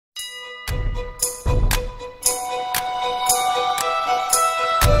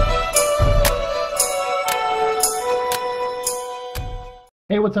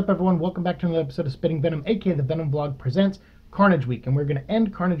Hey, what's up, everyone? Welcome back to another episode of Spitting Venom, aka the Venom Vlog presents Carnage Week, and we're going to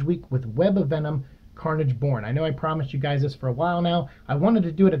end Carnage Week with Web of Venom, Carnage Born. I know I promised you guys this for a while now. I wanted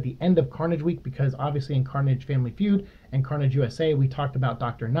to do it at the end of Carnage Week because obviously in Carnage Family Feud and Carnage USA, we talked about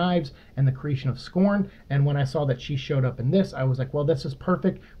Dr. Knives and the creation of Scorn, and when I saw that she showed up in this, I was like, well, this is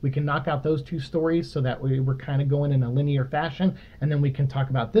perfect. We can knock out those two stories so that we're kind of going in a linear fashion, and then we can talk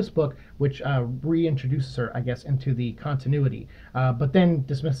about this book, which reintroduces her, I guess, into the continuity, but then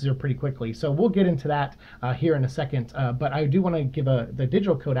dismisses her pretty quickly. So we'll get into that here in a second, but I do want to give the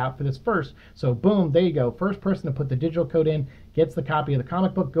digital code out for this first. So boom, there you go. First person to put the digital code in gets the copy of the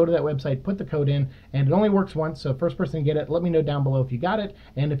comic book. Go to that website, put the code in, and it only works once. So first person to get it, let me know down below if you got it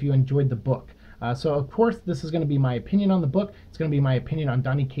and if you enjoyed the book. So of course, this is going to be my opinion on the book. It's going to be my opinion on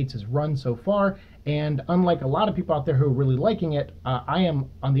Donny Cates' run so far. And unlike a lot of people out there who are really liking it, I am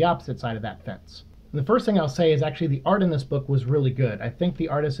on the opposite side of that fence. The first thing I'll say is actually the art in this book was really good. I think the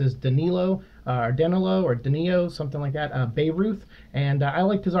artist is Danilo, something like that, Bayruth, and I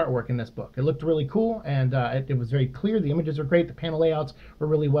liked his artwork in this book. It looked really cool, and it was very clear. The images were great. The panel layouts were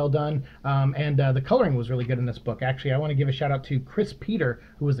really well done, and the coloring was really good in this book. Actually, I want to give a shout out to Chris Peter,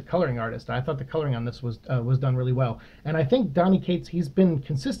 who was the coloring artist. I thought the coloring on this was done really well, and I think Donny Cates, he's been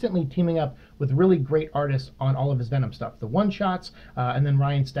consistently teaming up with really great artists on all of his Venom stuff. The one-shots, and then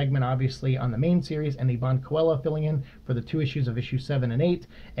Ryan Stegman, obviously, on the main series, and Ivan Coelho filling in for the 2 issues of issue 7 and 8,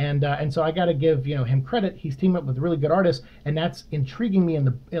 and so I got to give him credit. He's teamed up with really good artists, and that's intriguing me in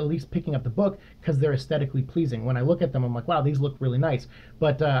at least picking up the book because they're aesthetically pleasing. When I look at them, I'm like, wow, these look really nice.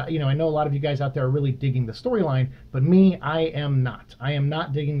 But I know a lot of you guys out there are really digging the storyline, but me, I am not. I am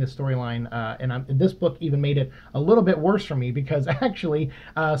not digging the storyline, and this book even made it a little bit worse for me because actually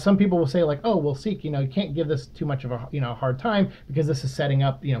some people will say like, oh, well, Seek, you can't give this too much of a hard time because this is setting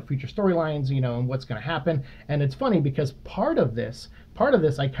up future storylines, and what's going to happen. And it's funny because part of this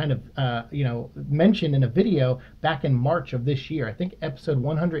I kind of mentioned in a video back in March of this year. I think episode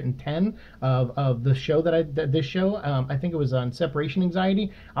 110 of the show this show. I think it was on separation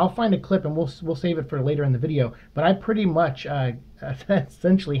anxiety. I'll find a clip and we'll save it for later in the video. But I pretty much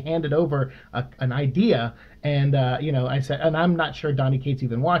essentially handed over an idea, and I said, and I'm not sure Donny Cates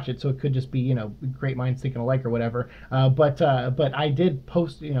even watched it, so it could just be great minds thinking alike or whatever. But I did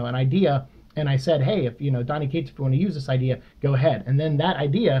post an idea. And I said, hey, if Donny Cates, if you want to use this idea, go ahead. And then that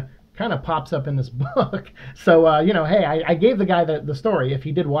idea kind of pops up in this book. So hey, I gave the guy the story if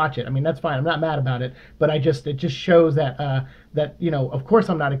he did watch it. I mean, that's fine. I'm not mad about it. But it just shows that of course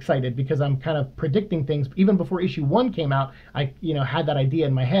I'm not excited because I'm kind of predicting things. Even before issue 1 came out, I had that idea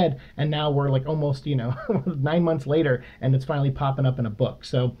in my head, and now we're like almost 9 months later, and it's finally popping up in a book.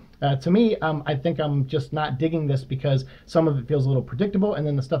 So to me, I think I'm just not digging this because some of it feels a little predictable, and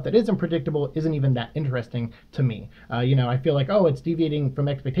then the stuff that isn't predictable isn't even that interesting to me. I feel like, oh, it's deviating from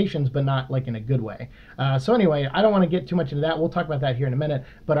expectations, but not like in a good way. So anyway, I don't want to get too much into that. We'll talk about that here in a minute,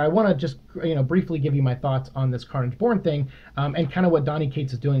 but I want to just briefly give you my thoughts on this Carnage Born thing, and kind of what Donny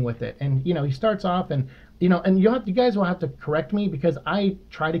Cates is doing with it. And he starts off, and and you guys will have to correct me because I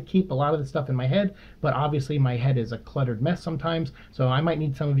try to keep a lot of the stuff in my head, but obviously my head is a cluttered mess sometimes. So I might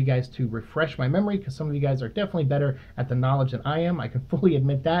need some of you guys to refresh my memory because some of you guys are definitely better at the knowledge than I am. I can fully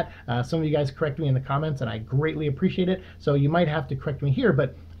admit that. Some of you guys correct me in the comments, and I greatly appreciate it. So you might have to correct me here,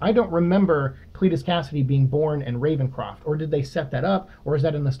 but I don't remember Cletus Cassidy being born in Ravencroft, or did they set that up, or is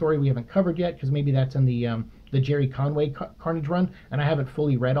that in the story we haven't covered yet? Because maybe that's in the Jerry Conway Carnage run, and I haven't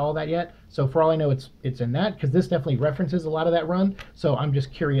fully read all that yet. So for all I know, it's in that, because this definitely references a lot of that run. So I'm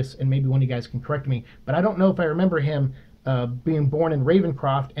just curious, and maybe one of you guys can correct me. But I don't know if I remember him being born in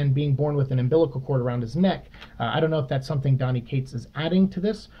Ravencroft and being born with an umbilical cord around his neck. I don't know if that's something Donny Cates is adding to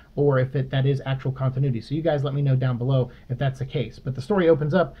this, or if that is actual continuity. So you guys let me know down below if that's the case. But the story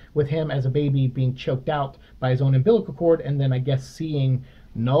opens up with him as a baby being choked out by his own umbilical cord, and then I guess seeing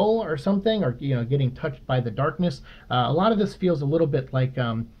Null or something, or getting touched by the darkness. A lot of this feels a little bit like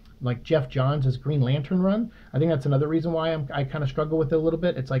Jeff Johns' Green Lantern run. I think that's another reason why I kind of struggle with it a little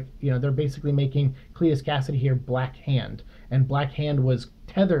bit. It's like they're basically making Cletus Cassidy here Black Hand, and Black Hand was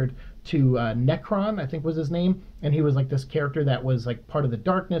tethered to Necron, I think was his name, and he was like this character that was like part of the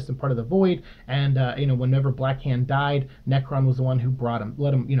darkness and part of the void, and whenever Black Hand died, Necron was the one who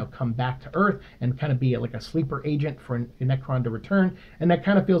let him come back to Earth and kind of be like a sleeper agent for Necron to return. And that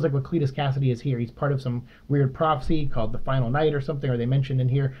kind of feels like what Cletus Cassidy is here. He's part of some weird prophecy called the Final Night or something, or they mentioned in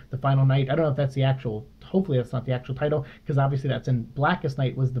here the Final Night. I don't know if that's the actual, hopefully that's not the actual title, because obviously that's in Blackest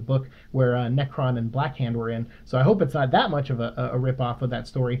Night was the book where Necron and Black Hand were in. So I hope it's not that much of a rip-off of that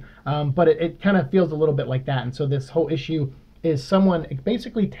story. But it kind of feels a little bit like that. And so this whole issue is someone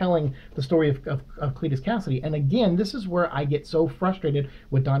basically telling the story of Cletus Cassidy. And again, this is where I get so frustrated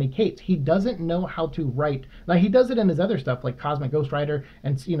with Donny Cates. He doesn't know how to write. Now, he does it in his other stuff, like Cosmic Ghost Rider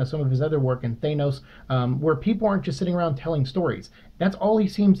and, you know, some of his other work in Thanos, where people aren't just sitting around telling stories. That's all he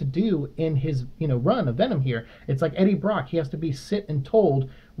seems to do in his, you know, run of Venom here. It's like Eddie Brock. He has to be sit and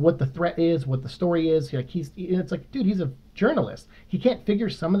told what the threat is, what the story is. Like it's like, dude, he's a journalist. He can't figure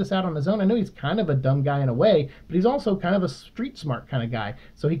some of this out on his own. I know he's kind of a dumb guy in a way, but he's also kind of a street smart kind of guy.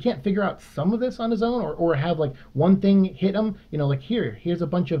 So he can't figure out some of this on his own, or have like one thing hit him, you know, like here's a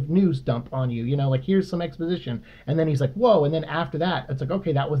bunch of news dump on you, you know, like here's some exposition. And then he's like, whoa. And then after that, it's like,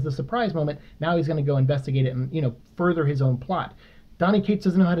 okay, that was the surprise moment. Now he's going to go investigate it and, you know, further his own plot. Donny Cates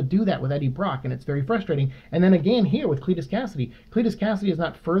doesn't know how to do that with Eddie Brock, and it's very frustrating. And then again here with Cletus Cassidy. Cletus Cassidy is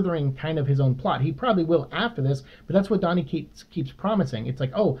not furthering kind of his own plot. He probably will after this, but that's what Donny Cates keeps promising. It's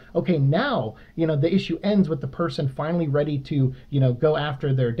like, oh, okay, now, you know, the issue ends with the person finally ready to, you know, go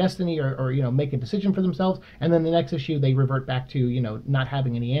after their destiny, or you know, make a decision for themselves, and then the next issue they revert back to, you know, not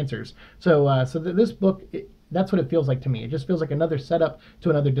having any answers. So, this book, that's what it feels like to me. It just feels like another setup to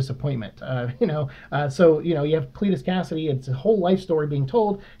another disappointment. So, you know, you have Cletus Cassidy. It's a whole life story being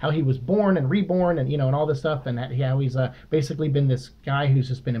told, how he was born and reborn, and, you know, and all this stuff, and how he's basically been this guy who's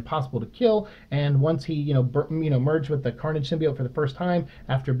just been impossible to kill. And once he, you know, merged with the Carnage symbiote for the first time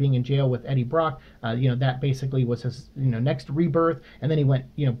after being in jail with Eddie Brock, you know, that basically was his, you know, next rebirth. And then he went,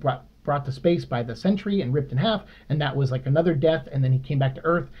 you know, brought to space by the Sentry and ripped in half, and that was like another death. And then he came back to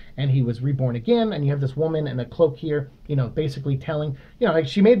Earth and he was reborn again. And you have this woman in a cloak here, you know, basically telling, you know, like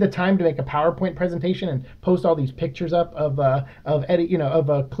she made the time to make a PowerPoint presentation and post all these pictures up of Eddie, you know, of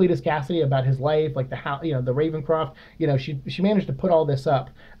Cletus Cassidy, about his life, like the how, you know, the Ravencroft, you know, she managed to put all this up,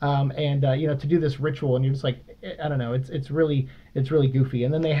 and you know, to do this ritual. And you're just like, I don't know, it's really goofy.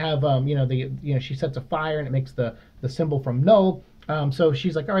 And then they have, you know, she sets a fire and it makes the symbol from Null. So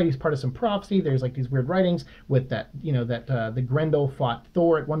she's like, all right, he's part of some prophecy. There's like these weird writings with that, you know, that the Grendel fought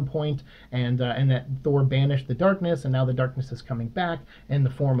Thor at one point, and that Thor banished the darkness, and now the darkness is coming back in the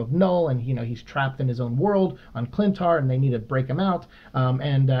form of Null, and, you know, he's trapped in his own world on Clintar, and they need to break him out.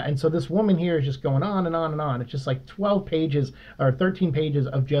 And so this woman here is just going on and on and on. It's just like 12 pages or 13 pages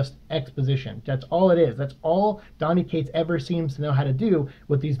of just exposition. That's all it is. That's all Donny Cates ever seems to know how to do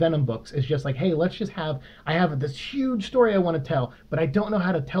with these Venom books. Is just like, hey, let's just I have this huge story I want to tell, but I don't know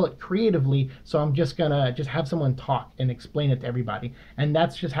how to tell it creatively, so I'm just gonna have someone talk and explain it to everybody. And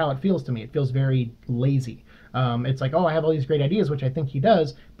that's just how it feels to me. It feels very lazy. It's like, oh, I have all these great ideas, which I think he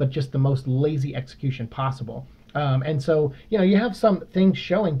does, but just the most lazy execution possible. And so, you know, you have some things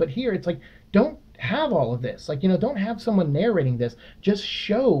showing, but here it's like, don't have all of this. Like, you know, don't have someone narrating this. Just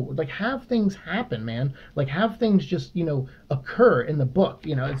show, like, have things happen, man. Like, have things just, you know, occur in the book.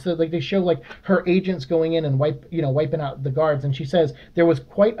 You know, it's like they show like her agents going in and wiping out the guards, and she says there was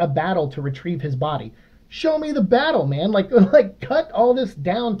quite a battle to retrieve his body. Show me the battle, man. Like cut all this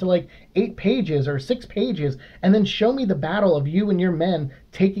down to like 8 pages or 6 pages, and then show me the battle of you and your men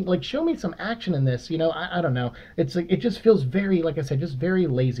taking, like, show me some action in this. You know, I don't know. It's like, it just feels very, like I said, just very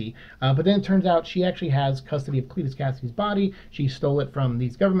lazy. But then it turns out she actually has custody of Cletus Cassidy's body. She stole it from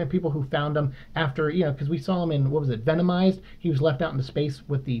these government people who found him after, you know, because we saw him in, what was it, Venomized. He was left out into space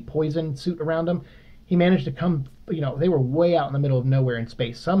with the poison suit around him. He managed to come, you know, they were way out in the middle of nowhere in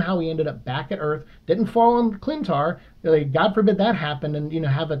space. Somehow he ended up back at Earth, didn't fall on Clintar. Like, God forbid that happened, and, you know,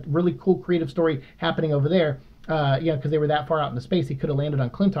 have a really cool creative story happening over there. You know, because they were that far out into space, he could have landed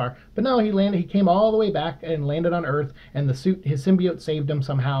on Clintar. But no, he came all the way back and landed on Earth, and the suit, his symbiote saved him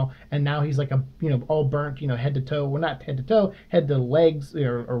somehow, and now he's like you know, all burnt, you know, head to toe. Well, not head to toe, head to legs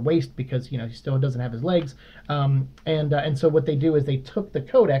or waist, because, you know, he still doesn't have his legs. And so what they do is they took the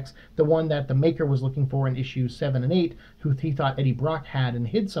Codex, the one that the Maker was looking for in issues 7 and 8, who he thought Eddie Brock had and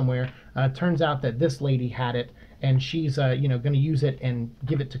hid somewhere. Turns out that this lady had it, and she's you know, going to use it and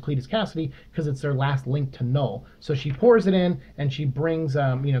give it to Cletus Cassidy because it's their last link to Null. So she pours it in, and she brings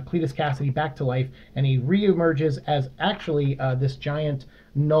you know, Cletus Cassidy back to life, and he reemerges as actually this giant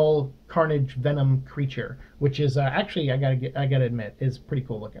Null Carnage Venom creature, which is actually, I gotta admit, is pretty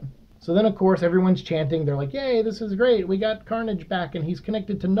cool looking. So then, of course, everyone's chanting. They're like, yay, this is great. We got Carnage back, and he's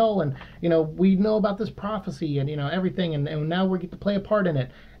connected to Null, and, you know, we know about this prophecy and, you know, everything, and now we get to play a part in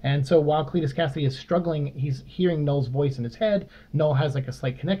it. And so while Cletus Cassidy is struggling, he's hearing Null's voice in his head. Null has like a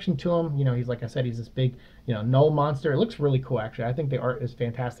slight connection to him. You know, he's, like I said, he's this big, you know, Null monster. It looks really cool, actually. I think the art is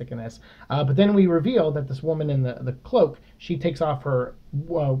fantastic in this. But then we reveal that this woman in the cloak, she takes off her,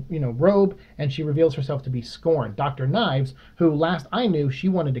 you know, robe, and she reveals herself to be Scorn, Dr. Knives, who last I knew, she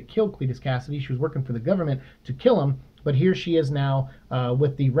wanted to kill Cletus Cassidy. She was working for the government to kill him. But here she is now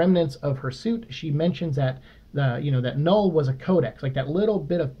with the remnants of her suit. She mentions that that Null was a codex, like that little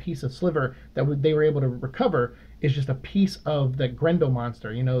bit of piece of sliver that they were able to recover is just a piece of the Grendel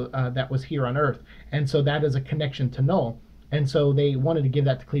monster, that was here on Earth, and so that is a connection to Null. And so they wanted to give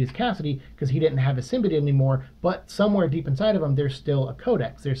that to Cletus Cassidy because he didn't have a symbiote anymore, but somewhere deep inside of him, there's still a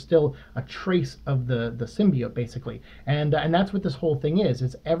codex. There's still a trace of the symbiote, basically. And that's what this whole thing is.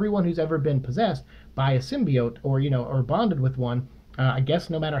 It's everyone who's ever been possessed by a symbiote or bonded with one. I guess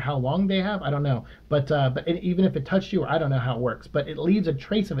no matter how long they have, I don't know. But even if it touched you, I don't know how it works. But it leaves a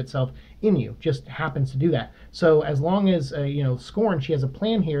trace of itself in you. Just happens to do that. So as long as Scorn, she has a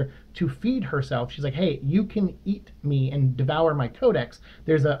plan here to feed herself. She's like, hey, you can eat me and devour my codex.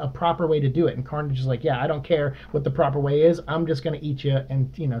 There's a proper way to do it. And Carnage is like, yeah, I don't care what the proper way is. I'm just going to eat you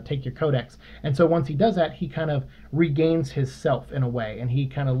and take your codex. And so once he does that, he kind of regains his self in a way, and he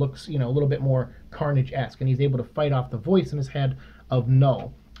kind of looks a little bit more Carnage-esque, and he's able to fight off the voice in his head of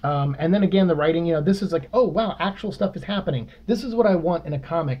Null. And then again, the writing, this is like, oh, wow, actual stuff is happening. This is what I want in a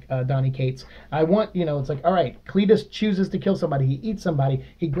comic, Donny Cates. I want, it's like, all right, Cletus chooses to kill somebody. He eats somebody.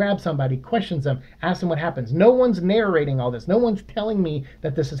 He grabs somebody, questions them, asks them what happens. No one's narrating all this. No one's telling me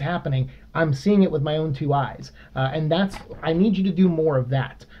that this is happening. I'm seeing it with my own two eyes. And I need you to do more of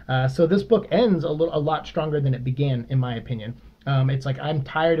that. So this book ends a lot stronger than it began, in my opinion. It's like I'm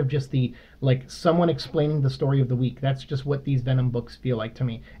tired of just someone explaining the story of the week. That's just what these Venom books feel like to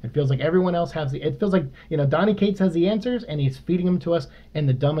me. It feels like everyone else has it feels like, Donny Cates has the answers and he's feeding them to us in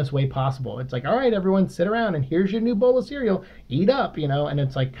the dumbest way possible. It's like, all right, everyone, sit around and here's your new bowl of cereal, eat up, and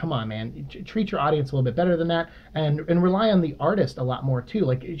it's like, come on, man, treat your audience a little bit better than that, and rely on the artist a lot more too.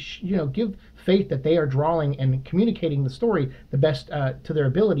 Like, give faith that they are drawing and communicating the story the best to their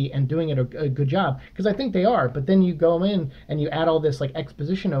ability and doing it a good job, because I think they are. But then you go in and you add all this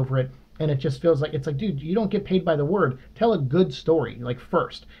exposition over it, and it just feels like, it's like, dude, you don't get paid by the word. Tell a good story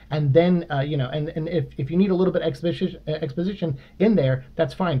first, and then and if you need a little bit exposition in there,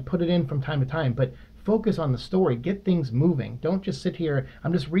 that's fine. Put it in from time to time, but focus on the story. Get things moving. Don't just sit here.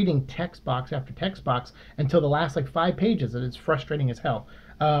 I'm just reading text box after text box until the last 5 pages, and it's frustrating as hell.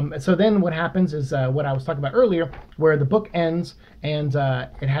 So then what happens is what I was talking about earlier, where the book ends and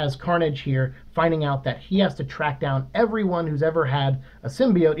it has Carnage here finding out that he has to track down everyone who's ever had a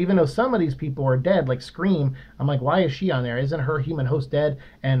symbiote, even though some of these people are dead, like Scream. I'm like, why is she on there? Isn't her human host dead?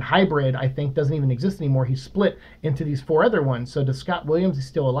 And Hybrid, I think, doesn't even exist anymore. He's split into these 4 other ones. So does Scott Williams, is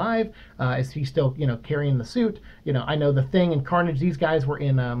still alive? Is he still, carrying the suit? I know The Thing and Carnage, these guys were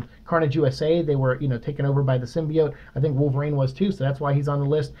in Carnage USA. They were, taken over by the symbiote. I think Wolverine was too, so that's why he's on the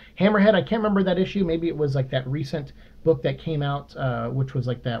list. Hammerhead, I can't remember that issue. Maybe it was that recent book that came out, which was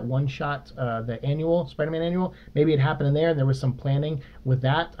that one-shot, the annual, Spider-Man annual. Maybe it happened in there, and there was some planning with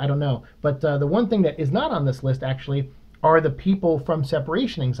that. I don't know. But the one thing that is not on this list, actually, are the people from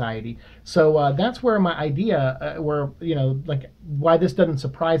separation anxiety. So that's where my idea, why this doesn't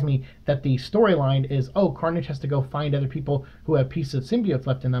surprise me, that the storyline is, oh, Carnage has to go find other people who have pieces of symbiotes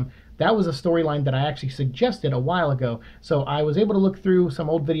left in them. That was a storyline that I actually suggested a while ago. So I was able to look through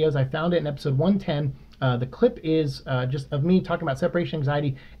some old videos. I found it in episode 110. The clip is just of me talking about separation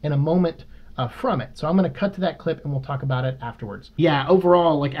anxiety in a moment from it. So I'm going to cut to that clip and we'll talk about it afterwards. Yeah,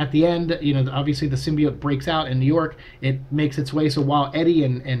 overall, at the end, obviously the symbiote breaks out in New York. It makes its way. So while Eddie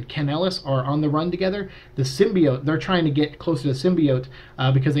and Ken Ellis are on the run together, the symbiote, they're trying to get closer to the symbiote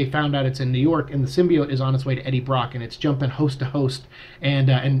because they found out it's in New York, and the symbiote is on its way to Eddie Brock, and it's jumping host to host and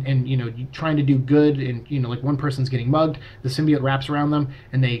trying to do good, and one person's getting mugged, the symbiote wraps around them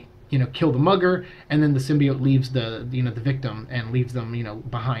and they kill the mugger, and then the symbiote leaves the victim and leaves them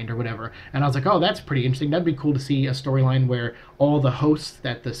behind or whatever. And I was like, oh, that's pretty interesting. That'd be cool to see a storyline where all the hosts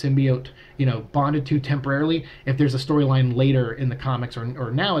that the symbiote bonded to temporarily, if there's a storyline later in the comics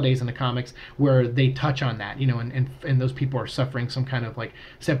or nowadays in the comics where they touch on that, and those people are suffering some kind of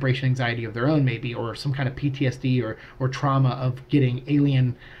separation anxiety of their own, maybe, or some kind of PTSD or trauma of getting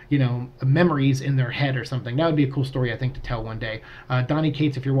alien memories in their head or something. That would be a cool story, I think, to tell one day. Donny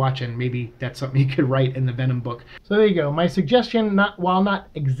Cates, if you're watching, maybe that's something you could write in the Venom book. So there you go. My suggestion, while not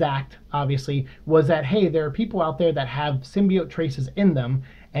exact, obviously, was that, hey, there are people out there that have symbiote traces in them,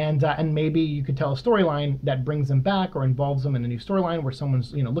 and maybe you could tell a storyline that brings them back or involves them in a new storyline where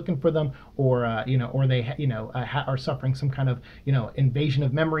someone's looking for them, or or they are suffering some kind of invasion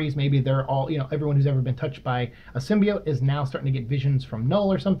of memories. Maybe they're all everyone who's ever been touched by a symbiote is now starting to get visions from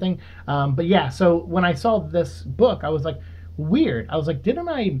Null or something. But yeah, so when I saw this book, I was like, weird. I was like, didn't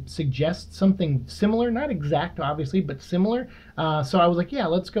I suggest something similar? Not exact, obviously, but similar. So I was like, yeah,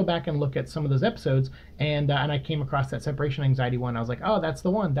 let's go back and look at some of those episodes. And I came across that separation anxiety one. I was like, oh, that's the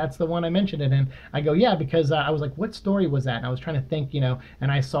one. That's the one I mentioned it in. I go, yeah, because I was like, what story was that? And I was trying to think,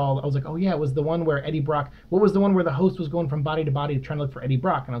 and I was like, oh yeah, it was the one where Eddie Brock, what was the one where the host was going from body to body trying to look for Eddie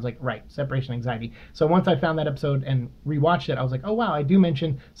Brock? And I was like, right, separation anxiety. So once I found that episode and rewatched it, I was like, oh wow, I do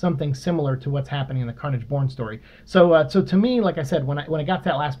mention something similar to what's happening in the Carnage Born story. So to me, like I said, when I got to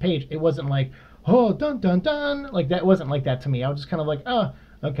that last page, it wasn't like, oh, dun dun dun, like that. Wasn't like that to me. I was just kind of like, oh,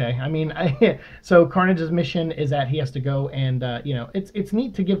 okay. I mean, so Carnage's mission is that he has to go and, it's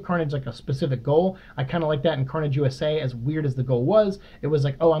neat to give Carnage like a specific goal. I kind of like that in Carnage USA, as weird as the goal was. It was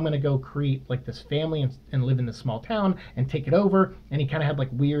like, oh, I'm going to go create like this family and live in this small town and take it over. And he kind of had like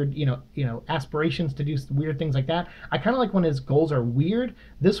weird, aspirations to do weird things like that. I kind of like when his goals are weird.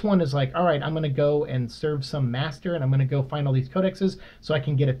 This one is like, all right, I'm going to go and serve some master, and I'm going to go find all these codexes so I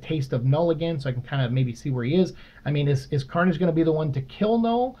can get a taste of Null again, so I can kind of maybe see where he is. I mean, is Carnage going to be the one to kill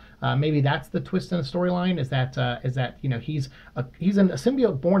Null? Maybe that's the twist in the storyline. Is that he's a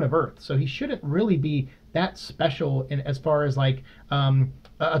symbiote born of Earth, so he shouldn't really be that special as far as like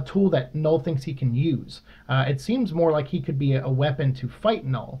a tool that Null thinks he can use. It seems more like he could be a weapon to fight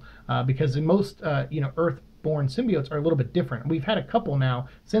Null, because in most Earth-born symbiotes are a little bit different. We've had a couple now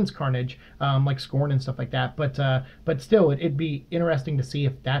since Carnage, like Scorn and stuff like that. But still, it'd be interesting to see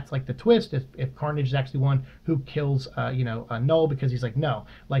if that's like the twist. If Carnage is actually one who kills Null, because he's like, no,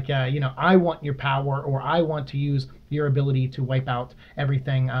 like I want your power, or I want to use your ability to wipe out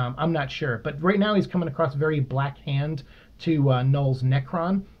everything. I'm not sure, but right now he's coming across very Black Hand to Null's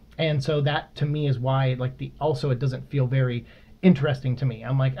Necron, and so that to me is why also it doesn't feel very interesting to me.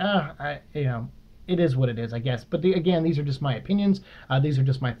 I'm like, it is what it is, I guess. But again, these are just my opinions. These are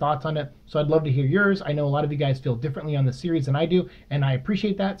just my thoughts on it. So I'd love to hear yours. I know a lot of you guys feel differently on the series than I do, and I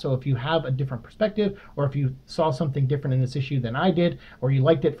appreciate that. So if you have a different perspective, or if you saw something different in this issue than I did, or you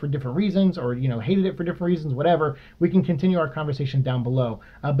liked it for different reasons, or hated it for different reasons, whatever, we can continue our conversation down below.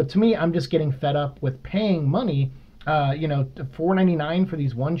 But to me, I'm just getting fed up with paying money, $4.99 for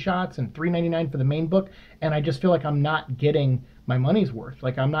these one-shots and $3.99 for the main book, and I just feel like I'm not getting my money's worth.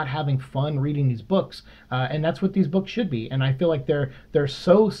 Like, I'm not having fun reading these books, and that's what these books should be. And I feel like they're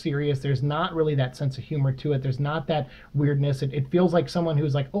so serious. There's not really that sense of humor to it. There's not that weirdness. It feels like someone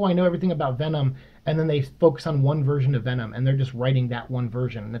who's like, oh, I know everything about Venom, and then they focus on one version of Venom, and they're just writing that one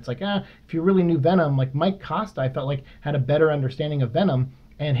version. And it's like, if you really knew Venom, like Mike Costa, I felt like had a better understanding of Venom,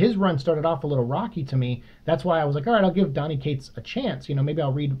 and his run started off a little rocky to me. That's why I was like, all right, I'll give Donny Cates a chance. Maybe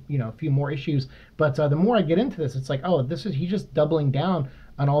I'll read, a few more issues. But the more I get into this, it's like, oh, he's just doubling down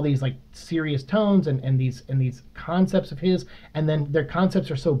on all these like serious tones and these concepts of his, and then their concepts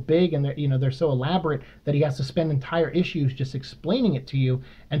are so big and they're so elaborate that he has to spend entire issues just explaining it to you.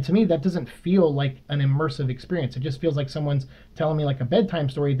 And to me, that doesn't feel like an immersive experience. It just feels like someone's telling me like a bedtime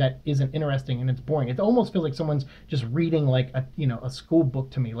story that isn't interesting and it's boring. It almost feels like someone's just reading like a school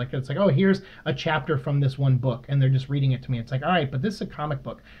book to me. Like, it's like, oh, here's a chapter from this one book, and they're just reading it to me. It's like, all right, but this is a comic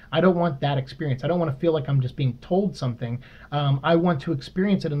book. I don't want that experience. I don't want to feel like I'm just being told something. I want to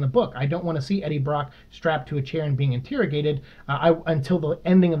experience it in the book. I don't want to see Eddie Brock strapped to a chair and being interrogated until the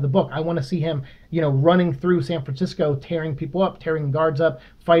ending of the book. I want to see him, running through San Francisco, tearing people up, tearing guards up,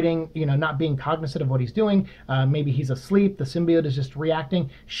 fighting, not being cognizant of what he's doing. Maybe he's asleep, the symbiote is just reacting.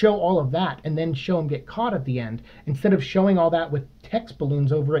 Show all of that, and then show him get caught at the end, instead of showing all that with text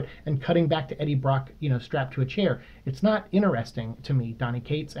balloons over it and cutting back to Eddie Brock, strapped to a chair. It's not interesting to me, Donny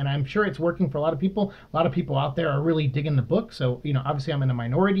Cates, and I'm sure it's working for a lot of people. A lot of people out there are really digging the book, so, obviously I'm in a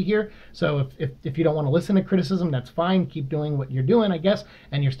minority here, so if you don't want to listen to criticism, that's fine. Keep doing what you're doing, I guess,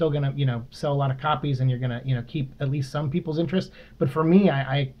 and you're still going to, sell a lot of copies, and you're going to, keep at least some people's interest. But for me,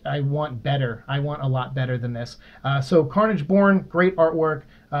 I want better. I want a lot better than this. So Carnage Born, great artwork,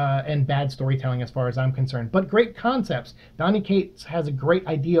 and bad storytelling as far as I'm concerned, but great concepts. Donny Cates has a great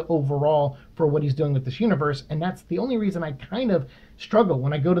idea overall for what he's doing with this universe, and that's the only reason I kind of struggle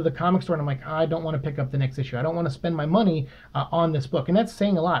when I go to the comic store and I'm like, I don't want to pick up the next issue. I don't want to spend my money on this book. And that's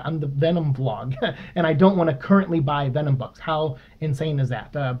saying a lot. I'm the Venom vlog, and I don't want to currently buy Venom books. How insane is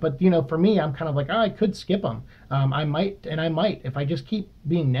that? But, for me, I'm kind of like, I could skip them. I might. If I just keep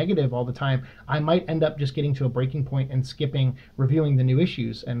being negative all the time, I might end up just getting to a breaking point and skipping reviewing the new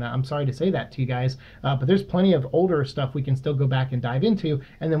issues. And I'm sorry to say that to you guys, but there's plenty of older stuff we can still go back and dive into.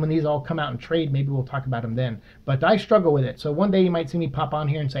 And then when these all come out in trade, maybe we'll talk about them then. But I struggle with it. So one day you might see me pop on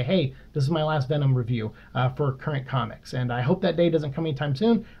here and say, hey, this is my last Venom review for current comics, and I hope that day doesn't come anytime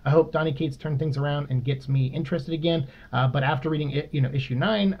soon. I hope Donny Cates turns things around and gets me interested again, but after reading it, issue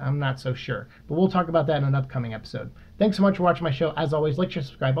 9, I'm not so sure. But we'll talk about that in an upcoming episode. Thanks so much for watching my show. As always, like, share,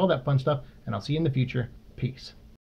 subscribe, all that fun stuff, and I'll see you in the future. Peace.